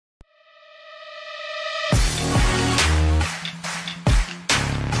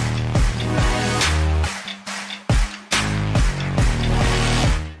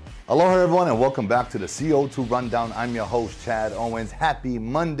Aloha everyone and welcome back to the CO2 Rundown. I'm your host, Chad Owens. Happy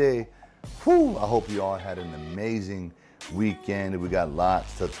Monday. Whew, I hope you all had an amazing weekend. We got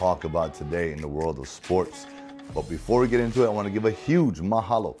lots to talk about today in the world of sports. But before we get into it, I want to give a huge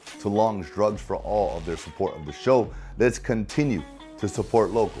mahalo to Long's Drugs for all of their support of the show. Let's continue to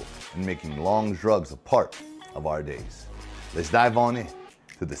support local and making Long's Drugs a part of our days. Let's dive on in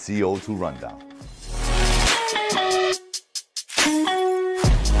to the CO2 Rundown.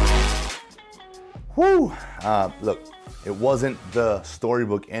 Whew. Look, it wasn't the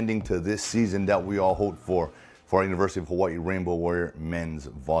storybook ending to this season that we all hoped for our University of Hawaii Rainbow Warrior men's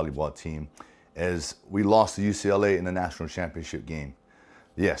volleyball team, as we lost to UCLA in the national championship game.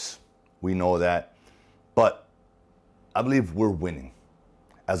 Yes, we know that, but I believe we're winning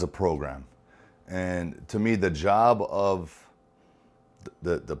as a program. And to me, the job of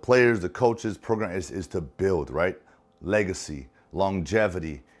the players, the coaches, program is to build, right? Legacy,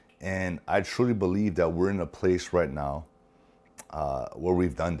 longevity. And I truly believe that we're in a place right now where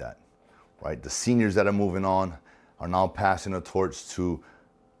we've done that, right? The seniors that are moving on are now passing a torch to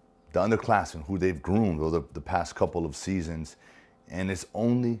the underclassmen who they've groomed over the past couple of seasons. And it's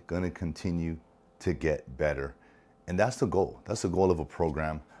only going to continue to get better. And that's the goal. That's the goal of a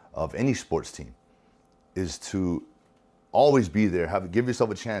program, of any sports team, is to always be there, give yourself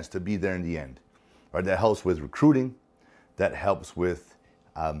a chance to be there in the end, right? That helps with recruiting. That helps with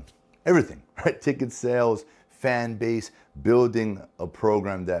everything, right? Ticket sales, fan base, building a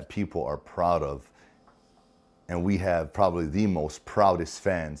program that people are proud of. And we have probably the most proudest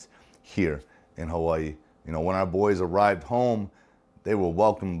fans here in Hawaii. You know, when our boys arrived home, they were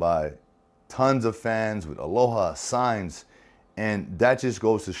welcomed by tons of fans with aloha signs. And that just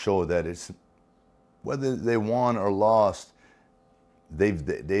goes to show that it's, whether they won or lost,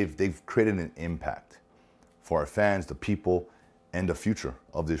 they've created an impact for our fans, the people, and the future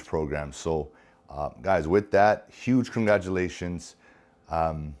of this program. So, guys, with that, huge congratulations.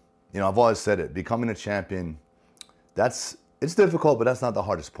 You know, I've always said it, becoming a champion, it's difficult, but that's not the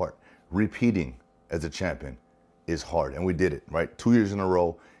hardest part. Repeating as a champion is hard, and we did it, right? 2 years in a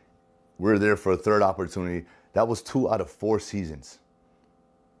row. We're there for a third opportunity. That was 2 out of 4 seasons,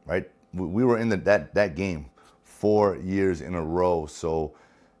 right? We were in that game 4 years in a row. So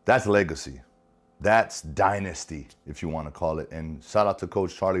that's legacy. That's dynasty, if you want to call it. And shout out to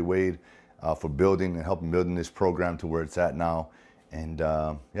Coach Charlie Wade for building and helping building this program to where it's at now. And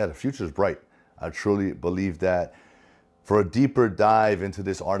yeah, the future is bright. I truly believe that. For a deeper dive into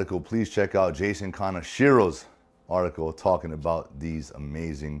this article, please check out Jason Kanashiro's article talking about these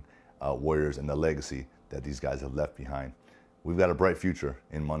amazing Warriors and the legacy that these guys have left behind. We've got a bright future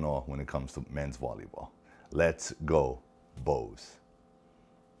in Manoa when it comes to men's volleyball. Let's go, Bows.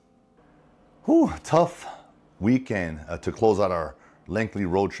 Whew, tough weekend to close out our lengthy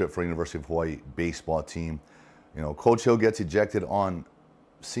road trip for University of Hawaii baseball team. You know, Coach Hill gets ejected on,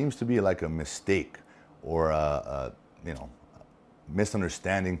 seems to be like a mistake or you know,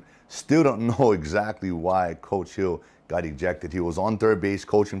 misunderstanding. Still don't know exactly why Coach Hill got ejected. He was on third base,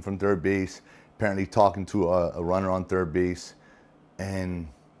 coaching from third base, apparently talking to a runner on third base, and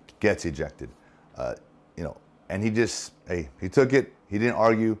gets ejected. You know, and he just, he took it. He didn't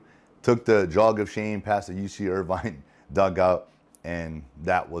argue. Took the jog of shame past the UC Irvine dugout, and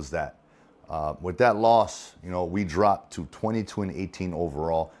that was that. With that loss, you know, we dropped to 22-18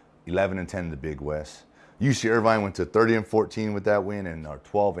 overall, 11-10 in the Big West. UC Irvine went to 30-14 with that win, and are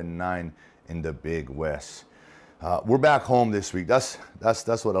 12-9 in the Big West. We're back home this week. That's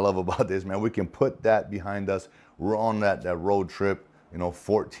what I love about this, man. We can put that behind us. We're on that road trip, you know,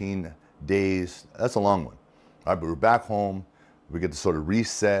 14 days. That's a long one. All right, but we're back home. We get to sort of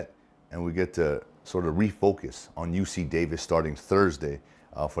reset, and we get to sort of refocus on UC Davis starting Thursday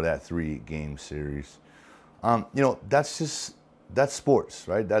for that 3-game series. You know, that's sports,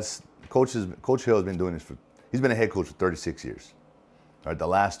 right? Coach Hill has been doing this he's been a head coach for 36 years. All right, the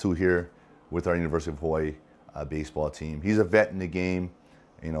last 2 here with our University of Hawaii baseball team. He's a vet in the game.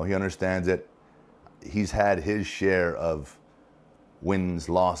 You know, he understands it. He's had his share of wins,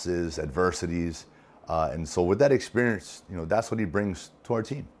 losses, adversities. And so with that experience, you know, that's what he brings to our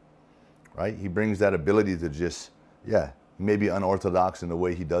team. Right? He brings that ability to just, he may be unorthodox in the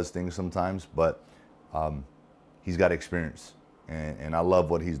way he does things sometimes, but he's got experience. And I love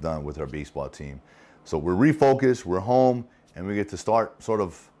what he's done with our baseball team. So we're refocused, we're home, and we get to start sort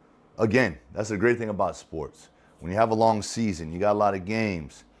of, again, that's the great thing about sports. When you have a long season, you got a lot of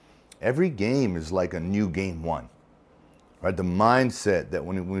games. Every game is like a new game one. Right? The mindset that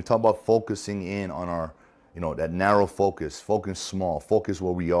when we talk about focusing in on our, you know, that narrow focus small, focus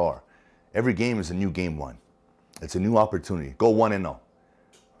where we are. Every game is a new game one. It's a new opportunity. Go 1-0.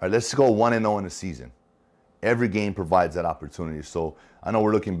 All right, let's go 1-0 in the season. Every game provides that opportunity. So I know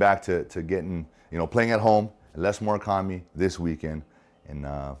we're looking back to getting, playing at home at Les Murakami this weekend. And,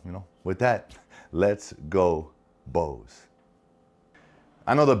 with that, let's go Bows.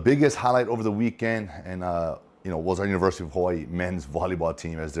 I know the biggest highlight over the weekend was our University of Hawaii men's volleyball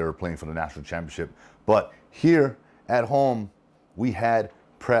team as they were playing for the national championship. But here at home, we had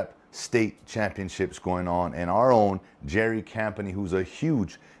prep state championships going on, and our own Jerry Campany, who's a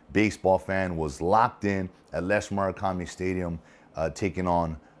huge baseball fan, was locked in at Les Murakami Stadium taking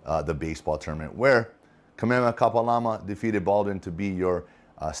on the baseball tournament, where Kamehameha Kapalama defeated Baldwin to be your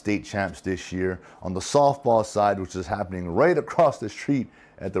state champs this year. On the softball side, which is happening right across the street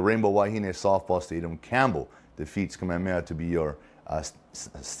at the Rainbow Wahine Softball Stadium, Campbell defeats Kamehameha to be your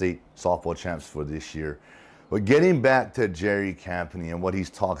state softball champs for this year. But getting back to Jerry Campany and what he's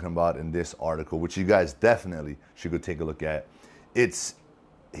talking about in this article, which you guys definitely should go take a look at,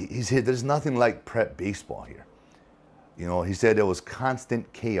 there's nothing like prep baseball here. He said there was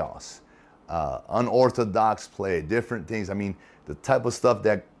constant chaos, unorthodox play, different things. I mean, the type of stuff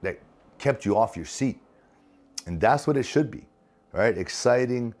that kept you off your seat. And that's what it should be, right?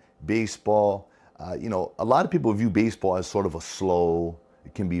 Exciting baseball. A lot of people view baseball as sort of a slow,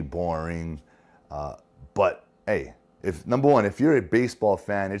 it can be boring. But hey, number one, if you're a baseball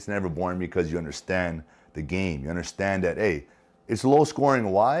fan, it's never boring because you understand the game. You understand that, hey, it's low scoring.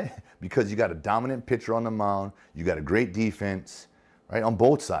 Why? Because you got a dominant pitcher on the mound. You got a great defense, right, on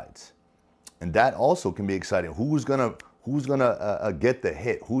both sides. And that also can be exciting. Who's gonna get the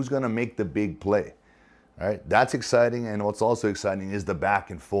hit? Who's gonna make the big play? Right? That's exciting. And what's also exciting is the back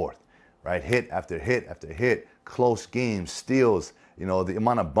and forth, right? Hit after hit after hit, close games, steals. The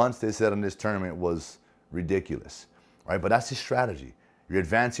amount of bunts they said in this tournament was ridiculous, right? But that's the strategy. You're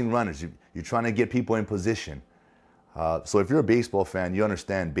advancing runners. You're trying to get people in position. So if you're a baseball fan, you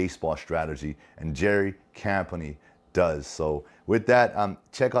understand baseball strategy, and Jerry Campany does. So with that,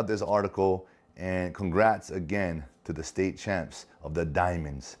 check out this article, and congrats again to the state champs of the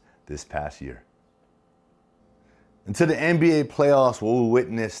Diamonds this past year. And to the NBA playoffs, where we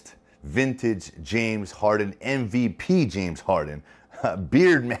witnessed vintage James Harden, MVP James Harden,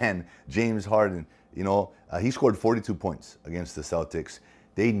 beard man James Harden. He scored 42 points against the Celtics.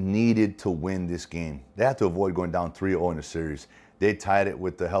 They needed to win this game. They had to avoid going down 3-0 in the series. They tied it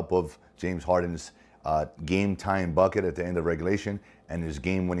with the help of James Harden's game-tying bucket at the end of regulation and his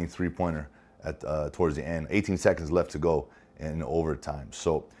game-winning three-pointer towards the end. 18 seconds left to go in overtime.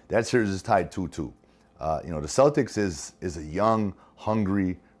 So that series is tied 2-2. The Celtics is a young,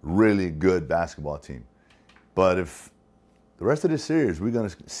 hungry, really good basketball team. But if the rest of the series, we're going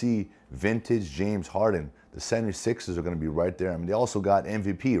to see vintage James Harden. The 76ers are going to be right there. I mean, they also got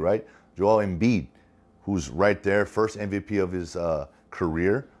MVP, right? Joel Embiid, who's right there, first MVP of his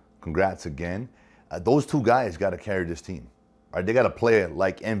career. Congrats again. Those two guys got to carry this team. Right? They got to play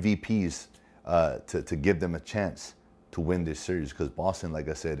like MVPs to give them a chance to win this series, because Boston, like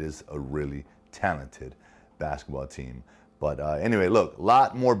I said, is a really talented basketball team. But anyway, look, a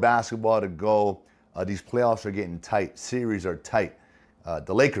lot more basketball to go. These playoffs are getting tight. Series are tight.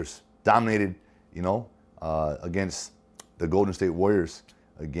 The Lakers dominated, against the Golden State Warriors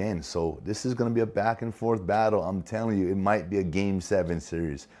again. So this is going to be a back and forth battle. I'm telling you, it might be a Game 7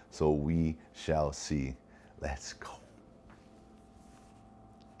 series. So we shall see. Let's go.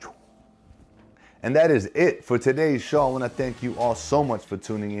 And that is it for today's show. I want to thank you all so much for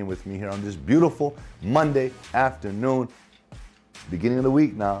tuning in with me here on this beautiful Monday afternoon. Beginning of the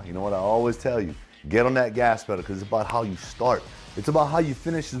week now. You know what I always tell you. Get on that gas pedal, because it's about how you start. It's about how you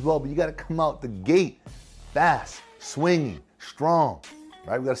finish as well, but you got to come out the gate fast, swinging, strong,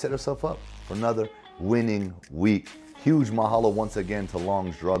 right? We got to set ourselves up for another winning week. Huge mahalo once again to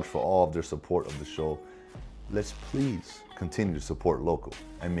Long's Drugs for all of their support of the show. Let's please continue to support local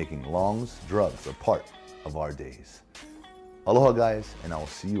and making Long's Drugs a part of our days. Aloha, guys, and I will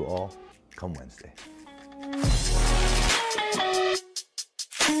see you all come Wednesday.